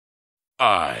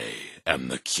I am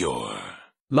the cure.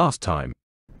 Last time.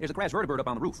 There's a crashed vertibird up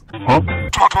on the roof. Huh?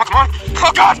 Come on!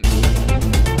 Oh, God!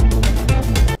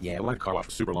 Yeah, I let the car wash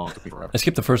for super long. It took me forever. I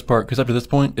skipped the first part because up to this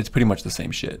point, it's pretty much the same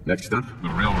shit. Next up, the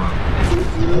railroad.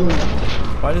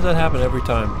 Why does that happen every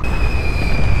time? Okay,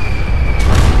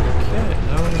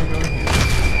 now we're gonna go here.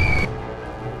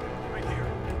 Right here.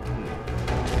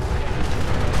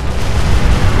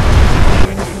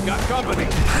 Got company.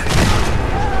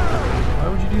 Why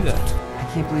would you do that?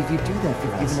 I can't believe you'd do that for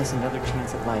us. Giving us another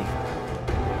chance at life.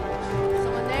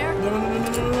 Someone there? No.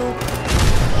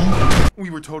 We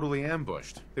were totally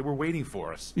ambushed. They were waiting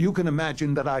for us. You can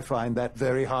imagine that I find that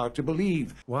very hard to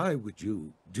believe. Why would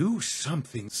you do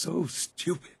something so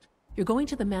stupid? You're going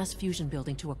to the mass fusion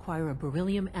building to acquire a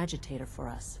beryllium agitator for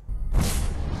us.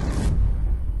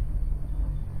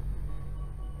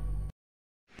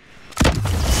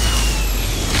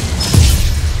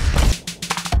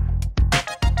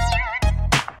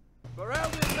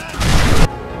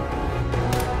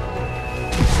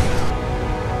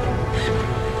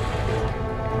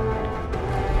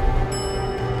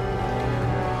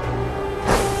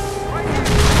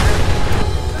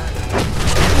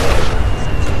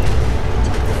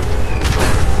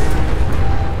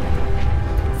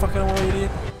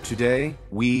 Today,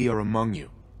 we are among you.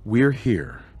 We're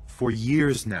here for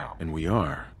years now, and we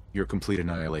are your complete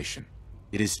annihilation.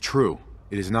 It is true.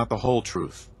 It is not the whole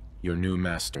truth. Your new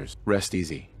masters. Rest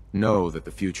easy. Know that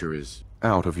the future is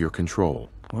out of your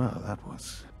control. Well, that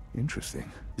was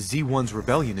interesting. Z1's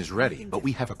rebellion is ready, but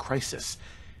we have a crisis.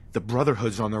 The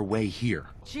Brotherhood's on their way here.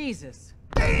 Jesus.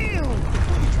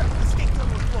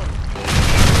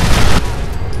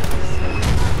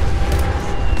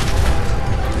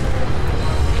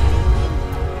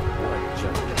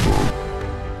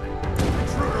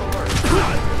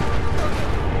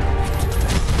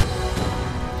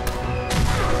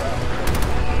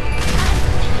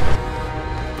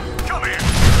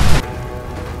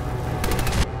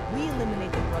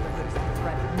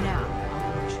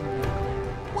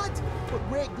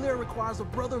 Requires a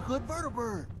Brotherhood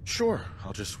vertibird. Sure,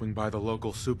 I'll just swing by the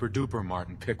local Super Duper Mart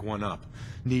and pick one up.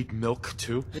 Need milk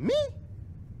too? Me?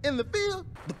 In the field?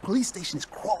 The police station is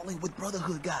crawling with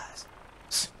Brotherhood guys.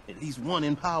 At least one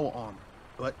in power armor.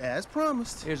 But as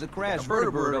promised, There's a crashed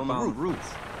vertibird on the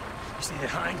roof. You see that,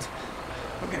 Hind?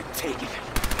 I'm gonna take it.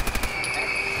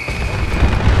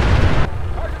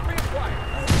 Target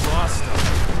reacquired. Lost them.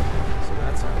 So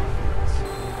that's how it feels.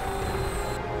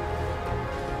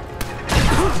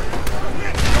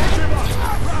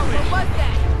 What was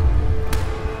that?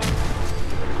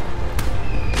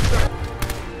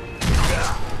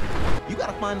 You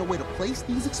gotta find a way to place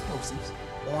these explosives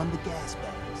on the gas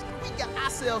bags. We got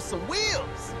ourselves some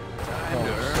wheels. Time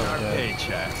to earn our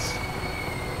paychecks.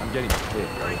 I'm getting hit.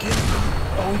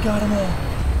 Oh, we got them all.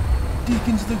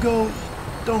 Deacons the goat.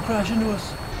 Don't crash into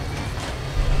us.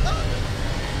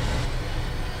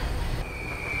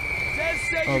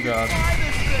 Oh God.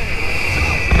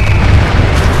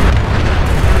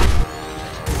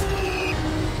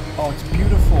 Oh, it's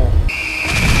beautiful.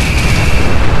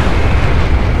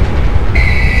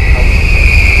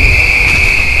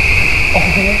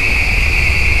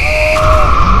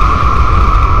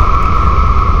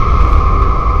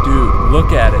 Dude,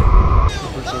 look at it.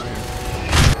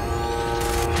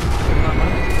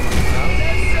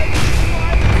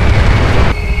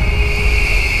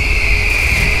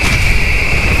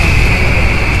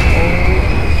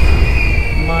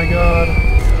 Oh my God. No.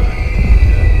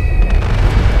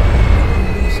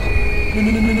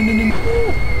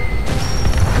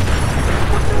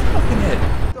 What the fucking hit?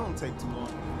 Don't take too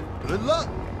long. Good luck.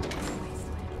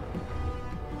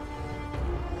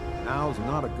 Now's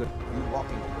not a good... You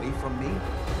walking away from me?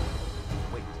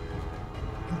 Wait.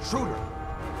 Intruder!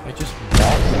 I just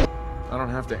I don't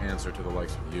have to answer to the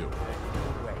likes of you. No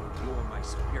way. You're my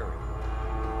superior.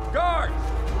 Guards!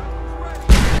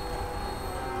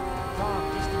 Tom,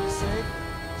 just to be safe,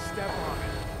 step on it.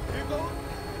 Here goes.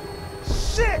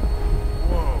 Shit!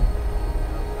 Whoa.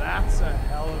 Now that's a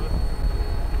hell of a...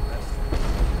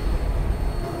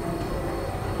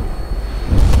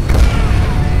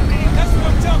 That's what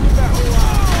I'm talking about!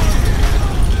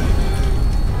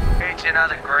 It's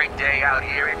another great day out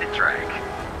here in the track.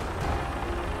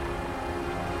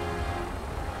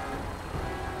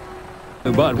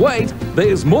 But wait,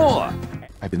 there's more!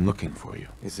 I've been looking for you.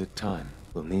 Is it time?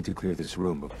 We'll need to clear this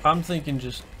room. I'm thinking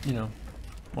just, you know,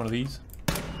 one of these.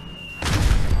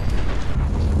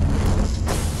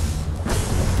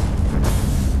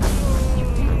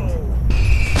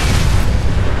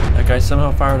 That guy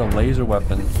somehow fired a laser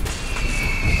weapon.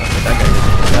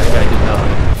 That guy did not.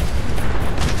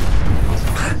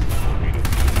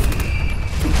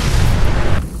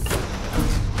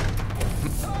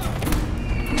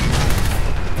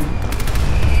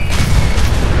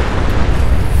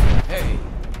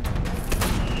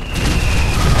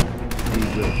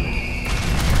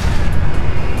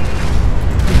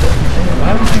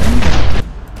 How did you do that?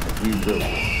 You built it.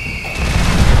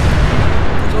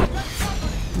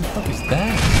 Who the fuck is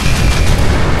that?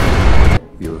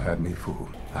 You had me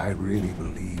fooled. I really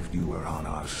believed you were on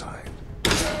our side.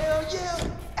 Hell yeah!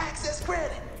 Access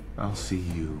credit! I'll see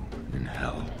you in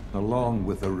hell. Along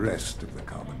with the rest of the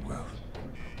Commonwealth.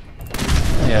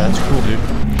 Yeah, that's cool, dude.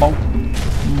 Bonk.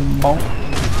 Bonk.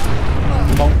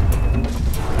 Bonk.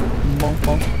 Bonk,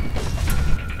 bonk.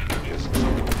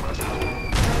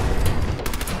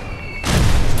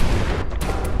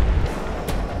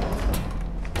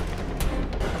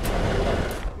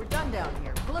 We're done down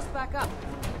here. Pull us back up.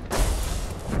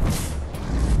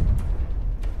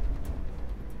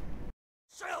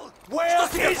 Where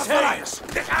is he?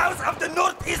 The house of the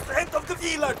northeast end of the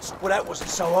village. Well, that wasn't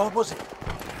so hard, was it?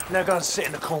 Now go and sit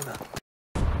in the corner.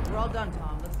 We're all done,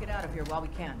 Tom. Let's get out of here while we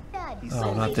can.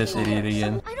 Oh, not this idiot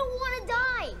again. I don't want to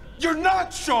die. You're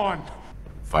not, Sean!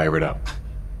 Fire it up.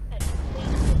 Please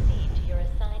proceed to your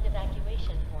assigned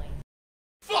evacuation point.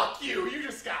 Fuck you! You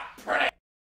just got pranked!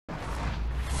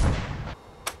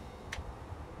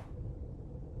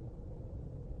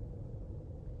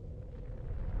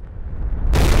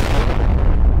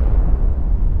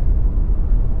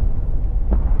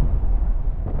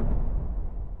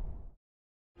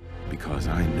 Because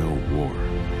I know war.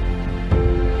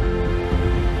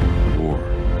 War.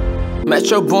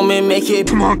 Metro Boomin, make it.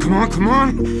 Come on, come on, come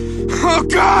on! Oh,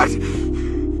 God!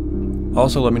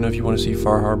 Also, let me know if you want to see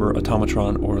Far Harbor,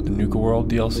 Automatron, or the NUKE World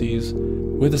DLCs.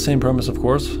 With the same premise, of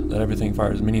course, that everything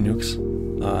fires mini-nukes.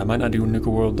 I might not do NUKE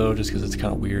World, though, just because it's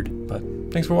kind of weird. But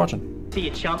thanks for watching. See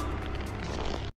you, chump.